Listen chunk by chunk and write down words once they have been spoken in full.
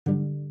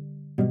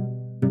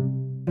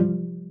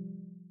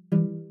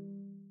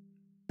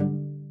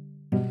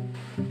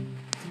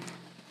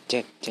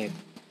Cek, cek,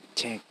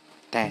 cek,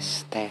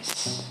 tes, tes,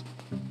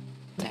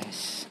 tes.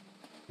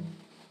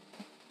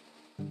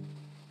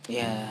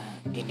 Ya,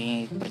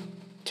 ini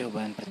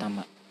percobaan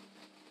pertama.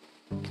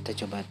 Kita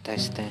coba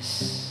tes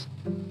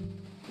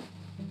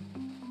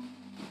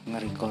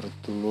nge-record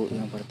dulu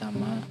yang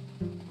pertama.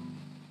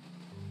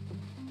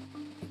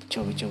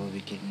 Coba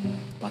bikin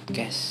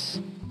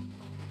podcast.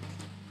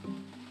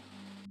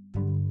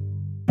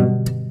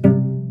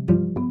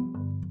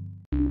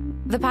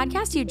 The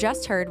podcast you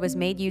just heard was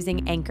made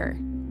using Anchor.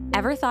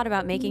 Ever thought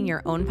about making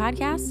your own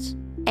podcast?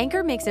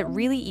 Anchor makes it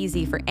really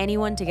easy for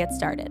anyone to get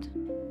started.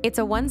 It's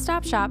a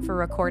one-stop shop for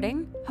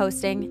recording,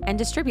 hosting, and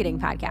distributing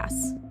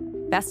podcasts.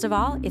 Best of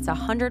all, it's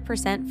 100%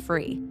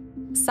 free.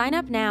 Sign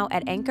up now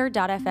at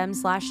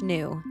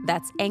anchor.fm/new.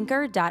 That's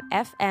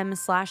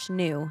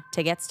anchor.fm/new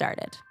to get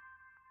started.